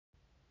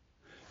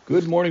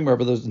Good morning, my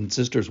brothers and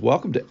sisters.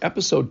 Welcome to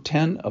episode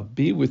 10 of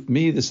Be With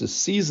Me. This is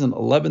season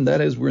 11.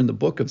 That is, we're in the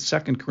book of 2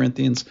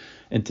 Corinthians.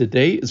 And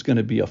today is going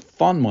to be a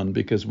fun one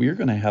because we are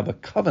going to have a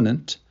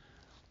covenant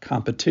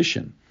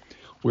competition.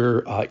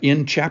 We're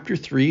in chapter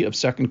 3 of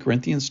 2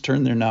 Corinthians.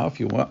 Turn there now if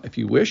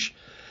you wish.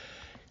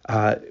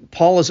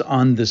 Paul is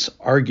on this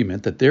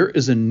argument that there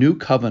is a new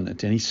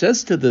covenant. And he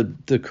says to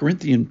the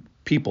Corinthian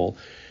people,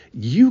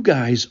 you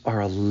guys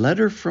are a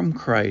letter from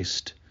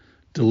Christ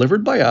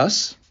delivered by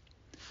us.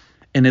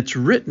 And it's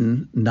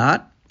written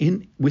not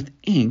with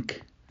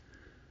ink,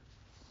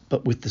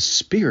 but with the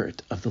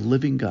Spirit of the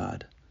living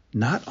God,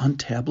 not on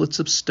tablets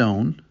of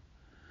stone,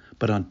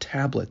 but on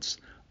tablets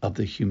of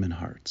the human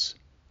hearts.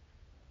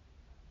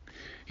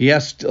 He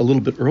asked a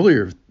little bit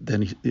earlier,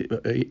 then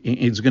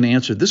he's going to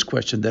answer this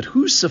question, that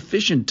who's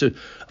sufficient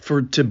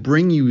to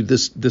bring you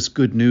this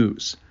good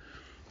news?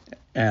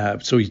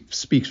 So he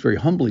speaks very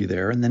humbly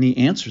there, and then he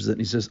answers it,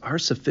 and he says, our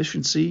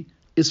sufficiency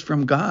is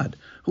from God,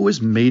 who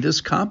has made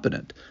us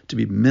competent to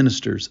be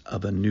ministers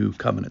of a new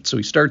covenant. So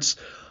he starts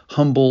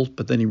humble,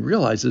 but then he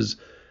realizes,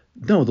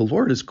 no, the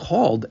Lord has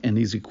called and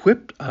he's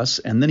equipped us,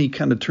 and then he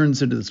kind of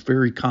turns into this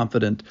very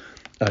confident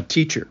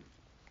teacher.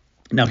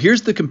 Now,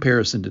 here's the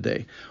comparison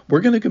today.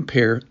 We're going to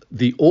compare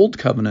the old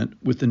covenant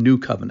with the new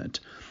covenant,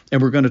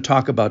 and we're going to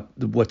talk about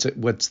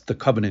what's the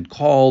covenant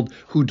called,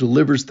 who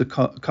delivers the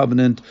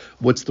covenant,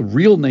 what's the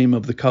real name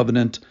of the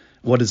covenant,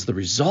 what is the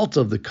result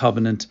of the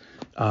covenant,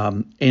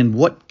 and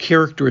what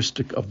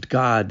characteristic of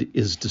God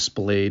is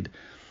displayed.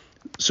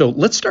 So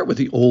let's start with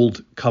the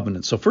old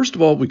covenant. So first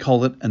of all, we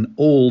call it an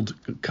old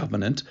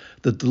covenant.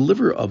 The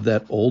deliverer of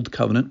that old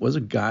covenant was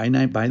a guy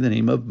by the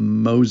name of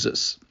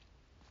Moses.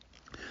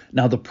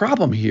 Now the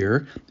problem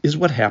here is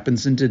what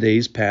happens in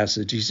today's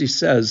passage. He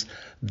says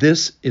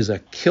this is a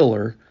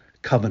killer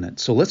covenant.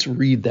 So let's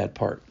read that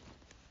part.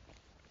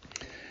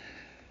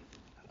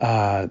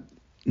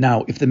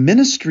 Now, if the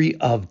ministry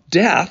of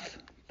death,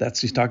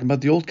 he's talking about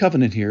the old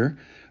covenant here,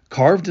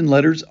 carved in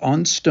letters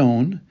on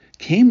stone,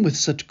 came with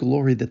such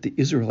glory that the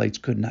Israelites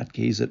could not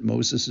gaze at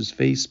Moses'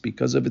 face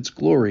because of its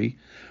glory,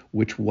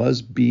 which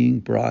was being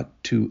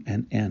brought to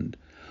an end.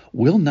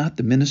 Will not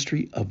the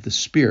ministry of the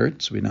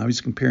Spirit, so now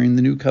he's comparing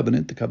the new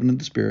covenant, the covenant of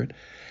the Spirit,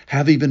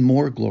 have even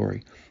more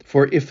glory?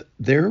 For if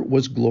there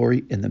was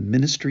glory in the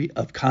ministry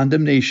of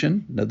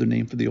condemnation, another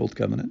name for the old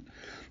covenant,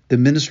 the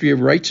ministry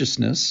of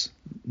righteousness,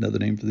 another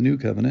name for the new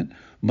covenant,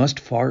 must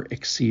far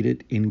exceed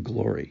it in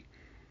glory.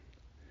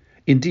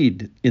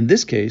 Indeed, in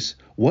this case,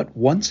 what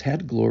once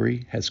had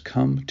glory has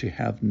come to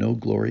have no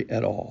glory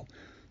at all.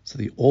 So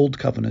the old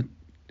covenant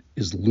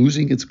is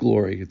losing its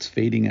glory, it's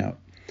fading out,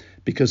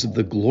 because of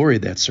the glory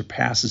that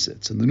surpasses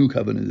it. So the new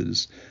covenant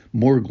is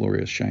more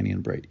glorious, shining,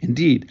 and bright.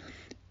 Indeed,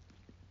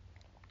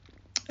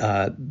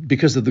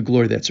 because of the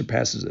glory that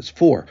surpasses it.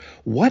 For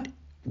what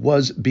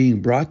was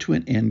being brought to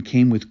an end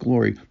came with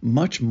glory,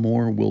 much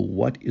more will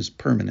what is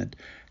permanent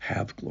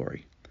have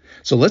glory.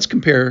 So let's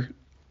compare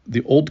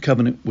the old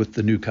covenant with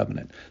the new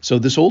covenant. So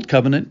this old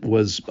covenant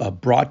was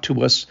brought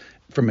to us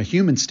from a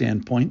human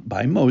standpoint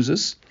by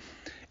Moses.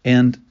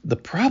 And the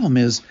problem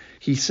is,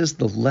 he says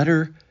the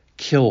letter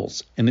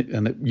kills. And a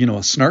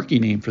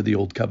snarky name for the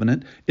old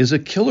covenant is a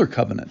killer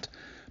covenant.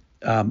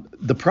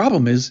 The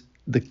problem is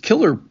the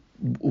killer,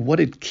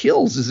 what it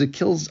kills is it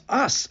kills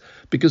us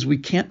because we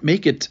can't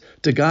make it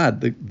to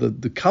God.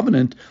 The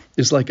covenant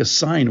is like a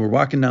sign. We're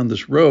walking down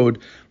this road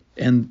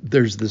and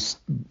there's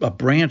a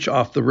branch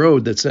off the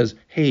road that says,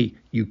 hey,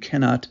 you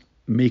cannot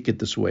make it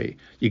this way.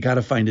 You got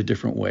to find a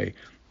different way.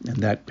 And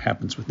that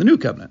happens with the new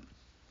covenant.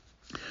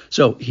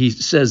 So he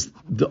says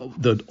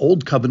the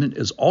old covenant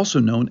is also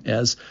known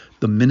as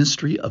the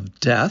ministry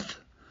of death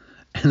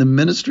and the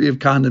ministry of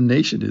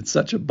condemnation. It's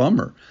such a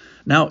bummer.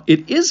 Now,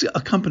 it is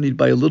accompanied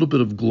by a little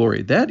bit of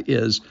glory. That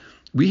is,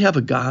 we have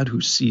a God who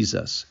sees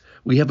us.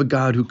 We have a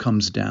God who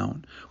comes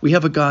down. We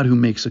have a God who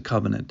makes a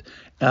covenant.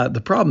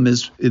 The problem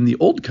is, in the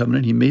old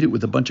covenant, he made it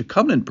with a bunch of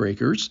covenant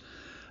breakers.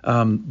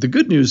 The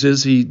good news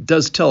is he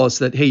does tell us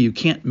that, hey, you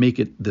can't make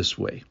it this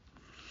way.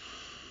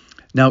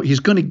 Now,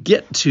 he's going to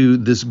get to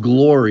this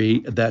glory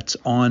that's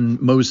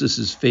on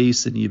Moses'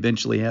 face, and he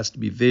eventually has to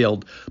be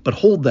veiled. But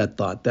hold that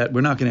thought. That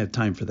we're not going to have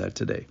time for that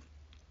today.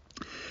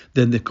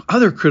 Then the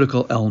other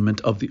critical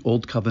element of the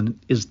old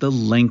covenant is the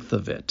length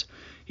of it.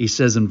 He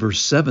says in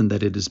verse 7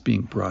 that it is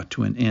being brought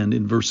to an end.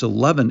 In verse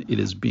 11, it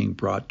is being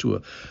brought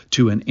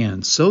to an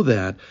end, so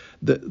that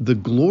the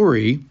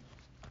glory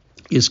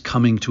is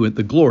coming to it.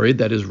 The glory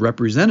that is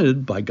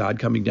represented by God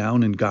coming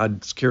down and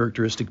God's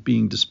characteristic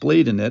being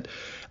displayed in it,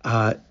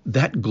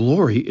 that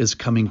glory is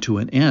coming to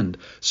an end.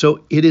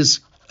 So it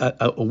is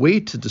a way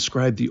to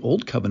describe the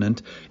old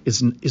covenant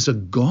is a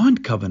gone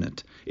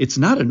covenant. It's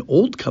not an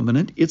old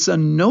covenant. It's a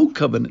no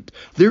covenant.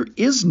 There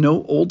is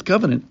no old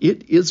covenant.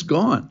 It is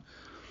gone.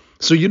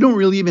 So you don't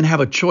really even have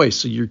a choice.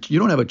 So you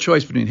don't have a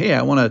choice between, hey,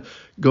 I want to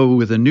go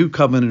with a new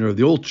covenant or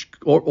the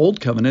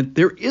old covenant.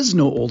 There is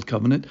no old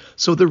covenant.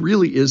 So there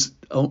really is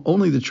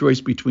only the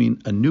choice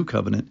between a new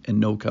covenant and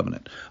no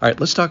covenant. All right,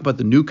 let's talk about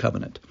the new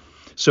covenant.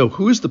 So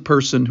who is the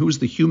person, who is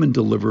the human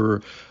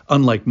deliverer?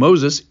 Unlike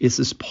Moses, it's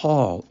this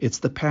Paul, it's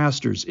the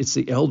pastors, it's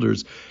the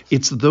elders,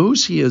 it's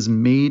those he has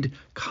made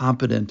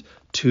competent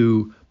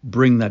to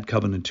bring that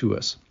covenant to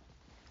us.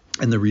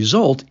 And the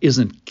result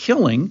isn't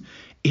killing,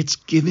 it's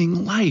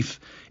giving life.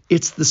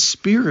 It's the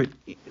Spirit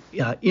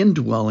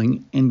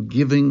indwelling and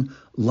giving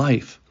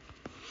life.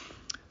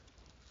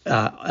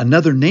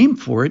 Another name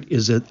for it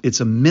is it's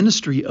a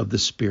ministry of the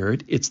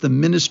Spirit. It's the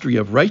ministry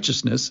of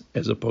righteousness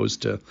as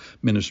opposed to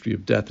ministry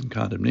of death and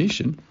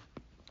condemnation.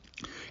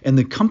 And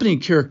the accompanying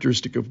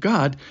characteristic of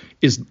God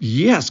is,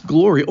 yes,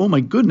 glory. Oh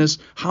my goodness,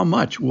 how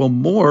much? Well,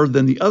 more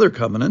than the other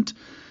covenant,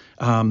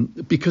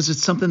 because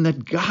it's something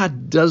that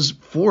God does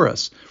for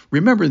us.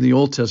 Remember, in the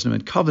Old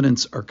Testament,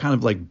 covenants are kind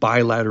of like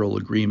bilateral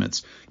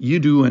agreements. You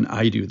do and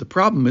I do. The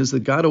problem is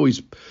that God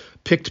always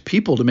picked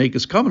people to make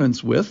his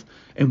covenants with,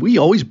 and we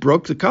always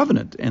broke the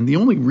covenant. And the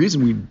only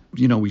reason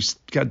we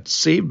got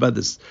saved by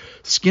the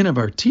skin of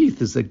our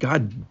teeth is that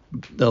God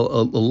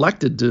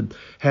elected to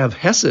have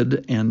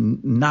hesed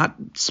and not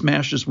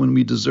smash us when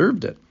we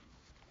deserved it.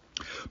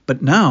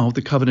 But now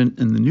the covenant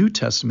in the New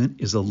Testament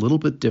is a little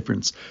bit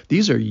different.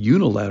 These are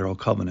unilateral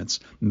covenants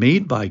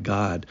made by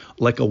God,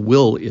 like a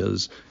will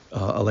is,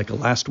 like a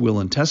last will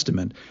and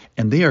testament,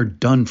 and they are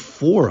done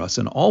for us.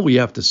 And all we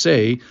have to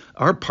say,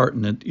 our part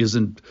in it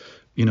isn't,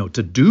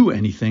 to do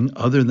anything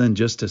other than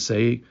just to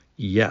say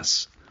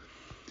yes.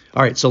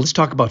 All right, so let's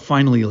talk about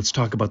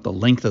the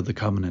length of the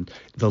covenant.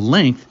 The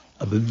length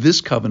of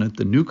this covenant,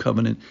 the new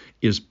covenant,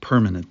 is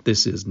permanent.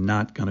 This is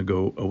not going to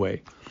go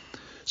away.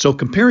 So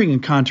comparing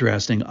and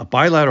contrasting, a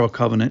bilateral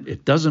covenant,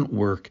 it doesn't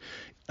work.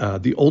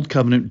 The old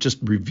covenant just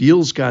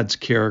reveals God's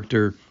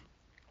character.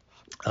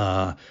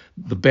 The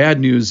bad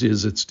news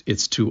is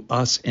it's to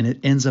us, and it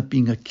ends up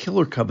being a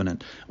killer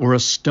covenant or a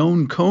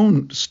stone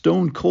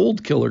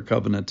cold killer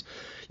covenant.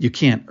 You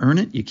can't earn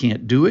it. You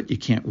can't do it. You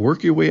can't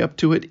work your way up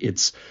to it. You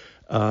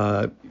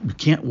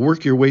can't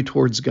work your way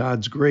towards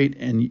God's great.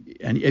 And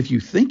if you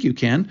think you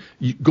can,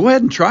 go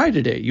ahead and try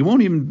today. You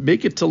won't even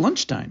make it to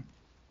lunchtime.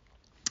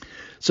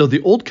 So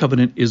the old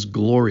covenant is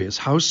glorious.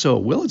 How so?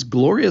 Well, it's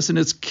glorious in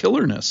its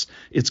killerness.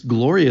 It's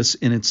glorious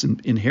in its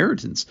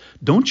inheritance.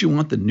 Don't you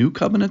want the new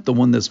covenant, the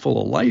one that's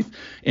full of life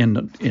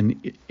and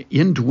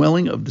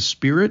indwelling of the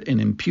Spirit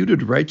and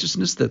imputed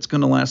righteousness that's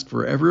going to last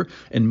forever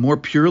and more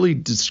purely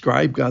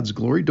describe God's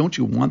glory? Don't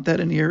you want that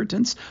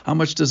inheritance? How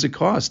much does it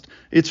cost?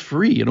 It's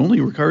free. It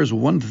only requires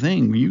one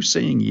thing, you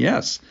saying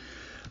yes.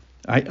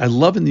 I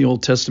love in the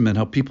Old Testament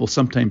how people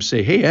sometimes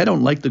say, hey, I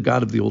don't like the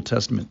God of the Old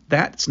Testament.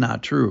 That's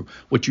not true.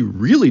 What you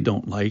really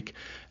don't like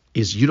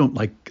is you don't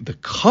like the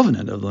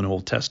covenant of the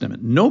Old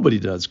Testament. Nobody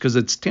does, because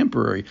it's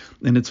temporary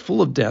and it's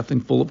full of death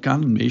and full of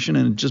condemnation,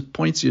 and it just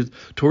points you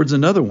towards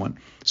another one.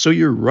 So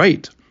you're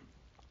right.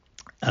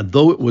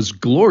 Though it was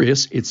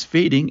glorious, it's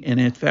fading, and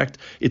in fact,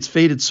 it's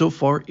faded so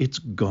far, it's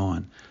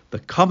gone. The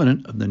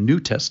covenant of the New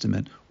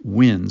Testament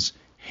wins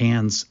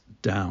hands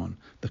down.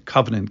 The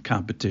covenant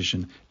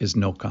competition is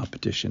no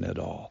competition at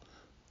all.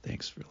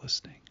 Thanks for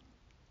listening.